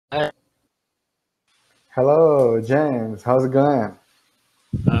Hi, Hello, James. How's it going?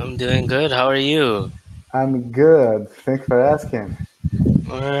 I'm doing good. How are you? I'm good. Thanks for asking.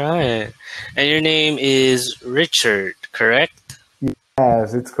 All right. And your name is Richard, correct?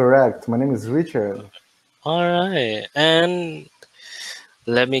 Yes, it's correct. My name is Richard. All right. And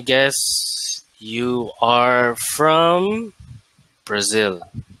let me guess, you are from Brazil.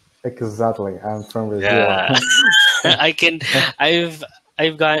 Exactly. I'm from Brazil. Yeah. I can I've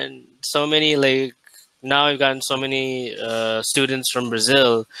I've gotten so many now I've gotten so many students from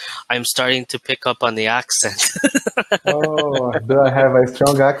Brazil. I'm starting to pick up on the accent. Oh, do I have a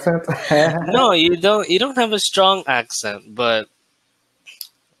strong accent? No, you don't have a strong accent, but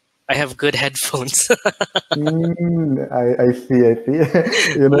I have good headphones. I see, I see.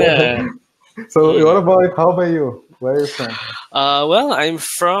 You know. Yeah. So what Mm. about, how about you? Where are you from? Well, I'm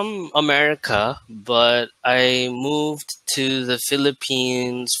from America, but I moved to the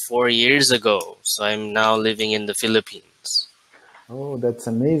Philippines 4 years ago. So I'm now living in the Philippines. Oh, that's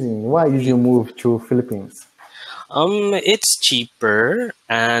amazing. Why did Mm. you move to Philippines? It's cheaper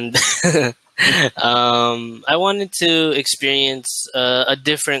and I wanted to experience a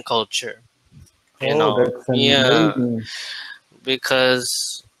different culture, Oh, that's Yeah, amazing.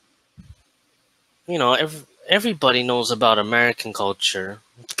 because everybody knows about American culture.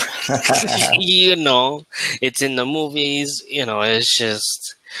 you know, it's in the movies. It's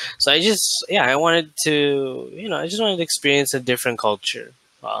just so I wanted to I just wanted to experience a different culture.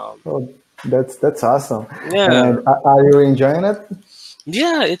 Um, Oh, that's awesome. yeah, And are you enjoying it?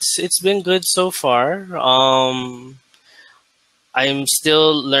 yeah, it's been good so far. I'm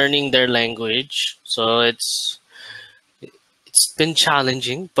still learning their language, so it's been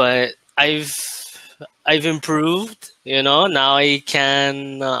challenging, but I've improved. Now I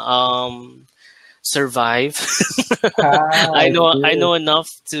can survive. Ah, I I see. know enough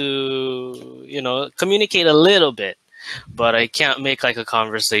to communicate a little bit, but I can't make like a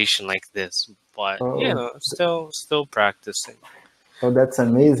conversation like this. But Oh, still practicing. oh, that's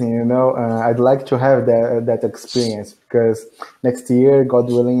amazing. I'd like to have that experience because next year, God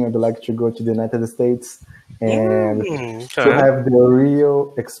willing, I'd like to go to the United States and to Okay. have the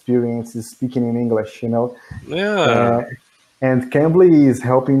real experience speaking in English. Yeah. Uh, and Cambly is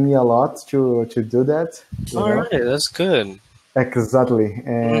helping me a lot to do that. You All right. know, That's good. exactly,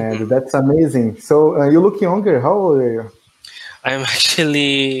 and hmm that's amazing. So you look younger. How old are you? I'm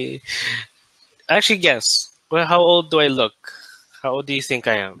actually guess. Well, how old do I look? How old do you think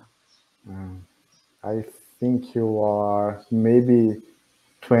I am? I think you are maybe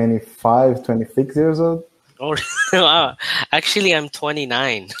 25, 26 years old. Oh, wow. Actually, I'm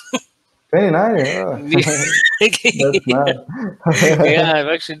 29. 29? Oh, that's Yeah, nice. I'm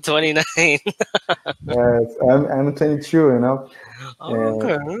actually 29. Yes, I'm 22, Oh, and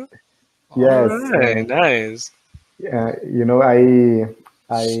okay. All yes, right. Nice.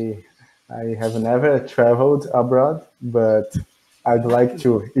 I I have never traveled abroad, but I'd like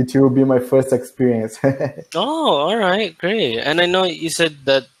to. It will be my first experience. Oh, all right. Great. And I know you said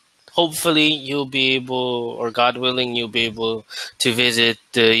that hopefully you'll be able, or God willing, you'll be able to visit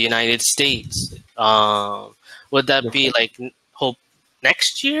the United States. Would that be like hope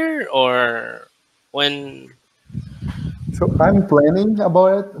next year or when? So I'm planning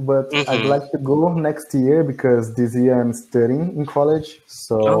about it, but I'd Mm-hmm. like to go next year because this year I'm studying in college.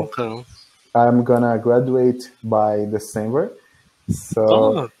 So Okay. I'm gonna graduate by December. So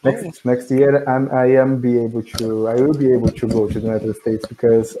Oh, cool. next year I will be able to go to the United States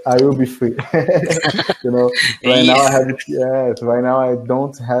because I will be free. Right Yeah. now right now I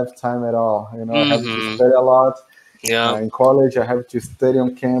don't have time at all. I have to Mm-hmm. study a lot. Yeah. In college I have to study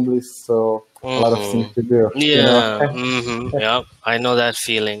on Cambly, so a lot of things Mm-hmm. to do. Yeah. Mm-hmm. Yeah. I know that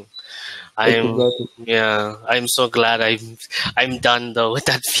feeling. I'm Exactly. yeah. I'm so glad I'm done though with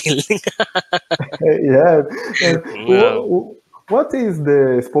that feeling. Yeah. And Yeah. what is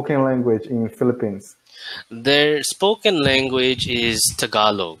the spoken language in Philippines? Their spoken language is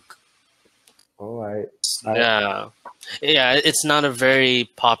Tagalog. Oh, I Yeah. Yeah, it's not a very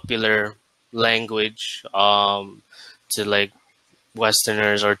popular language to like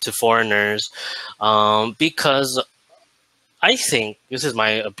Westerners or to foreigners because I think this is my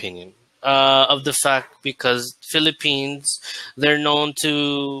opinion of the fact because Philippines they're known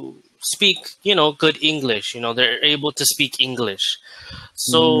to speak good English. They're able to speak English.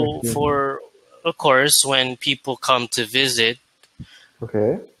 So Mhm. for of course when people come to visit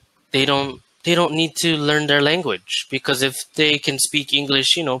Okay. they don't need to learn their language because if they can speak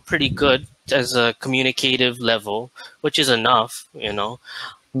English, pretty good as a communicative level, which is enough,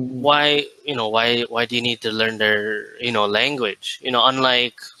 Mhm. why do you need to learn their language?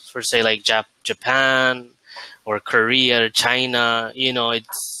 Unlike for say like Japan or Korea or China,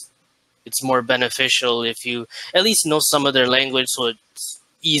 it's more beneficial if you at least know some of their language, so it's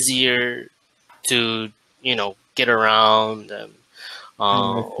easier to get around and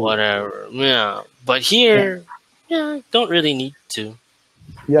I see. whatever. Yeah, but here, don't really need to.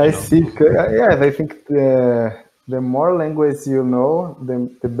 Yeah, I see. Yeah, I think the more language you know,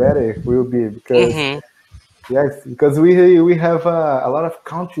 the better it will be, because Mm-hmm. yes, because we have a lot of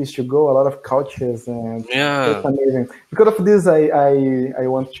countries to go, a lot of cultures, and that's Yeah. amazing. Because of this, I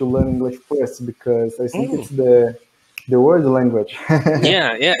want to learn English first, because I think Mm. it's the world language.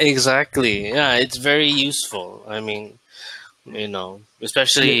 Yeah, yeah, exactly. Yeah, it's very useful. I mean, Yeah,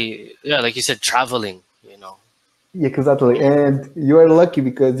 especially, like you said, traveling, yeah, exactly. And you are lucky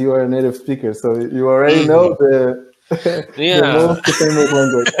because you are a native speaker, so you already know Hmm. the Yeah, most famous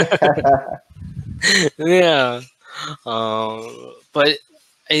language. yeah. But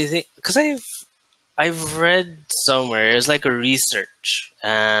I think because I've read somewhere it's like a research,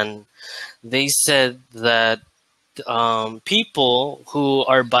 and they said that people who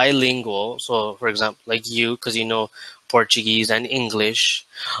are bilingual, so for example, like you, because you know Portuguese and English,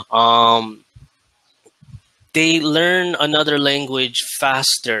 um, they learn another language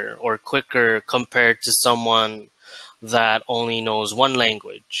faster or quicker compared to someone that only knows one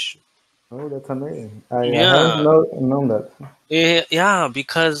language. Oh, that's amazing. I haven't Yeah, known that. yeah,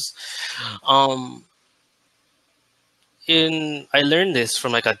 because um, in I learned this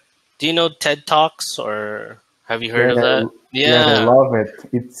from like a. Do you know TED Talks or have you heard Yes, of that? yes, I Yeah, love it.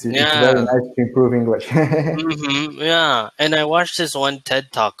 It's very yeah. nice to improve English. Yeah, and I watched this one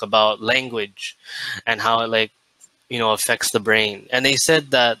TED Talk about language and how it like affects the brain. And they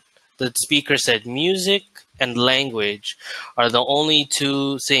said that the speaker said music and language are the only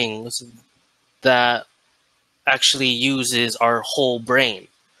two things that actually uses our whole brain.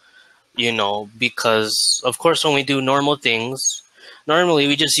 Because of course when we do normal things, normally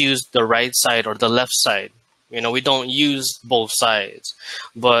we just use the right side or the left side. We don't use both sides.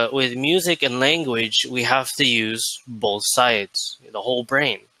 But with music and language, we have to use both sides, the whole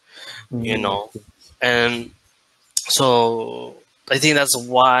brain, you I know. see. And so I think that's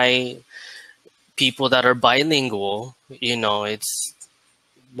why people that are bilingual, it's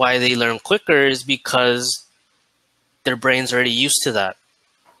why they learn quicker is because their brain's already used to that.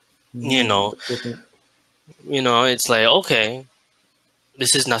 You know, That's it's like, okay,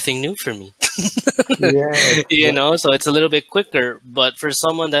 this is nothing new for me. yes, So it's a little bit quicker. But for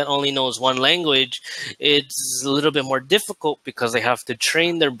someone that only knows one language, it's a little bit more difficult because they have to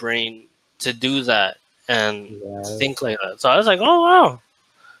train their brain to do that and yes, think like that. So I was like, oh wow,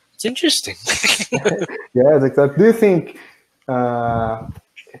 it's interesting. yes, exactly. Do you think uh,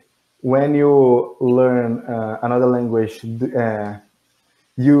 when you learn another language,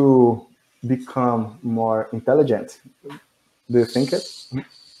 you become more intelligent? Do you think it?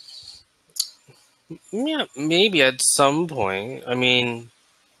 Yeah, maybe at some point. I mean,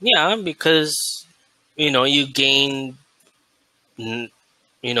 yeah, because you gain, n-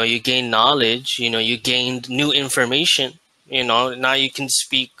 you gain knowledge. You gained new information. Now you can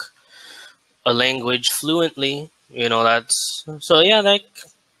speak a language fluently. That's so. Yeah, that.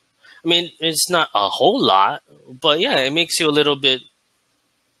 I mean, it's not a whole lot, but yeah, it makes you a little bit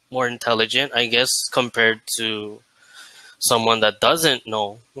more intelligent, I guess, compared to someone that doesn't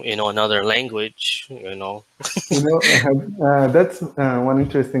know, another language. That's one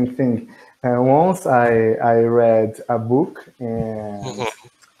interesting thing. Once I read a book, and Mhm.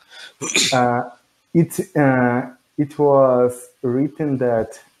 uh, it was written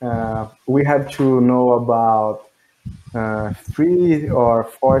that we have to know about 3 or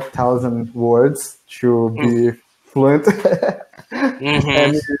 4 thousand words to be fluent. Mhm.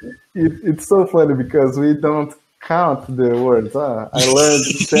 And it's so funny because we don't count the words. I learned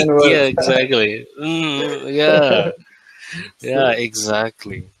 10 Yeah, words. exactly. Yeah, yeah, So,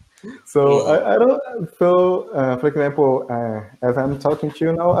 exactly. so Mm. I don't. So, for example, as I'm talking to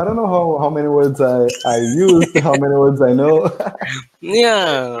you now, I don't know how many words I used, how many words I know.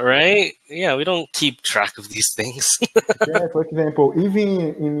 Yeah, right. Yeah, we don't keep track of these things. Yeah, for example,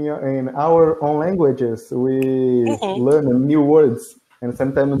 even in our own languages, we Mhm. learn new words, and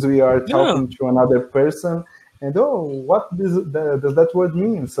sometimes we are Yeah. talking to another person, and oh, does that word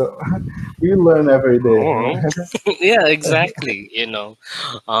mean? So we learn every day. Mhm. Yeah, exactly.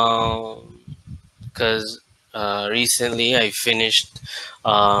 Because recently I finished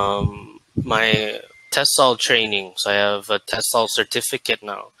my TESOL training, so I have a TESOL certificate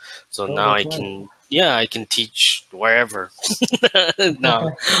now. So Oh, now that's I nice. can, yeah, I can teach wherever.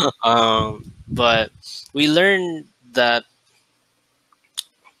 No, but we learned that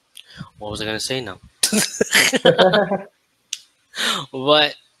what was I gonna say now?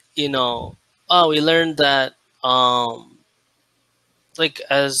 But we learned that like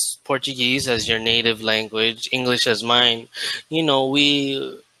as Portuguese as your native language, English as mine,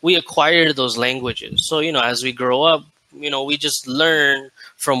 we acquired those languages. So as we grow up, we just learn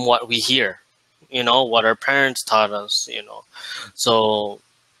from what we hear, what our parents taught us. So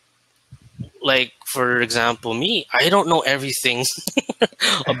like for example, me, I don't know everything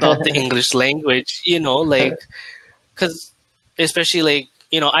about the English language, like because especially like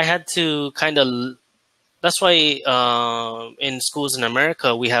I had to kind of. That's why in schools in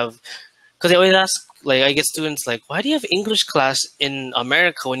America we have, because I always ask, like I get students like, why do you have English class in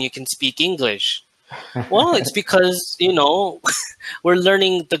America when you can speak English? Well, it's because we're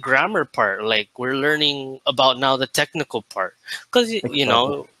learning the grammar part, like we're learning about now the technical part, because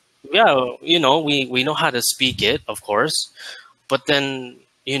Exactly. yeah, we know how to speak it, of course, but then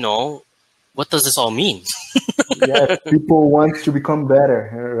what does this all mean? Yes, people want to become better,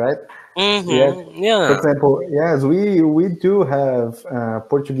 right? Yes. For Yeah. example, yes, we do have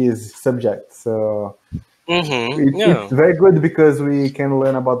Portuguese subjects, so it's Yeah. very good because we can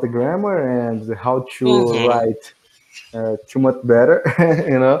learn about the grammar and how to Mm-hmm. write too much better,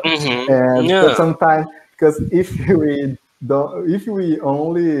 you know. And but Yeah. sometimes, because if we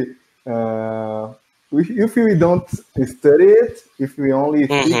only if we don't study it, if we only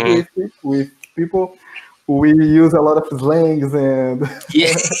speak Mm-hmm. with people, we use a lot of slangs and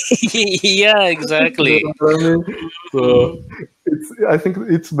Yeah. Yeah, you exactly. know what I mean. So Mhm. I think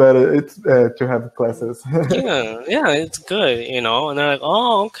it's better. It's to have classes. Yeah, yeah, it's good, and they're like,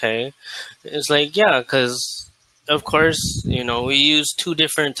 oh, okay. It's like, yeah, because of course, we use two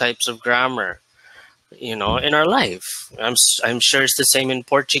different types of grammar, in our life. I'm sure it's the same in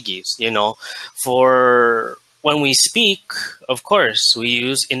Portuguese, for when we speak, of course, we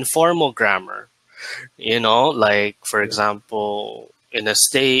use informal grammar. Like for example, in a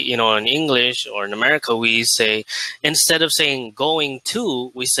state, in English or in America, we say, instead of saying going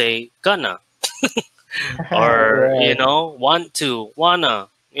to, we say gonna, or Yeah. want to, wanna,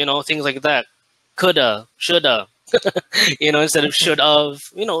 things like that. Coulda, shoulda, instead of should have,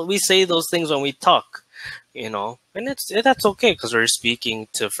 we say those things when we talk, and that's okay because we're speaking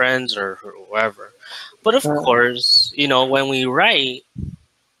to friends or whoever. But of Uh, course, when we write,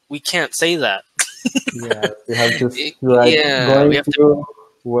 we can't say that. yeah, we have to write Yeah, we going have to. to,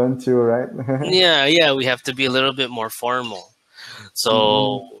 want to, right? Yeah, yeah, we have to be a little bit more formal.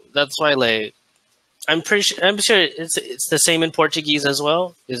 Mm, So that's why, like, I'm sure it's the same in Portuguese as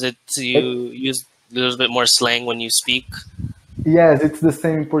well. Is it you it, use a little bit more slang when you speak? yes, it's the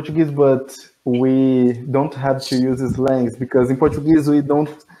same in Portuguese, but we don't have to use slangs because in Portuguese we don't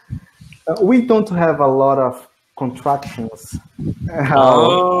have a lot of contractions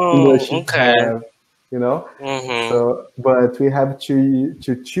how Oh, English okay. have, you know. Mm-hmm. So, but we have to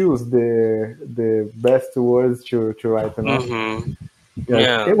choose the best words to write, you know. Mm-hmm. Yes.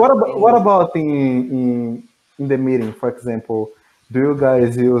 Yeah. What about in the meeting, for example? Do you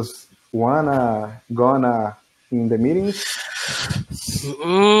guys use wanna, gonna in the meetings?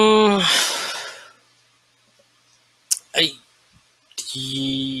 Mm, I,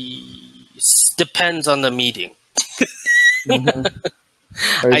 depends on the meeting. Mm-hmm.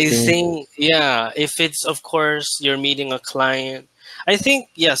 I I see. think, yeah, if it's, of course, you're meeting a client, I think,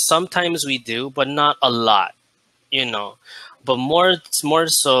 yes, sometimes we do, but not a lot, you know. But more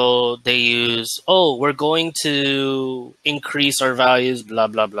so, they use, oh, we're going to increase our values, blah,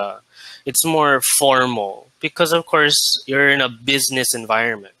 blah, blah. It's more formal because, of course, you're in a business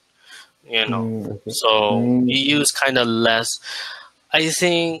environment, Okay. So Mm, you use kind of less. I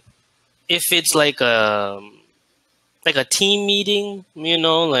think if it's like a team meeting,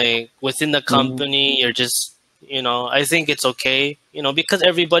 like within the mm, company, you're just, I think it's okay, because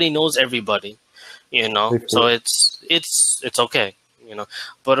everybody knows everybody, I so see. it's okay,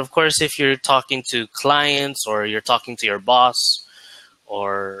 But of course, if you're talking to clients or you're talking to your boss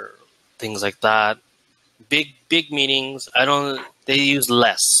or things like that, big meetings, I don't, they use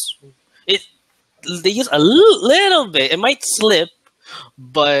less. It They use a little bit. It might slip,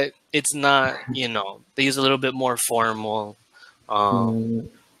 but it's not, they use a little bit more formal. Um,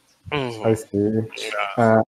 Mm, I mhm. see. Yeah.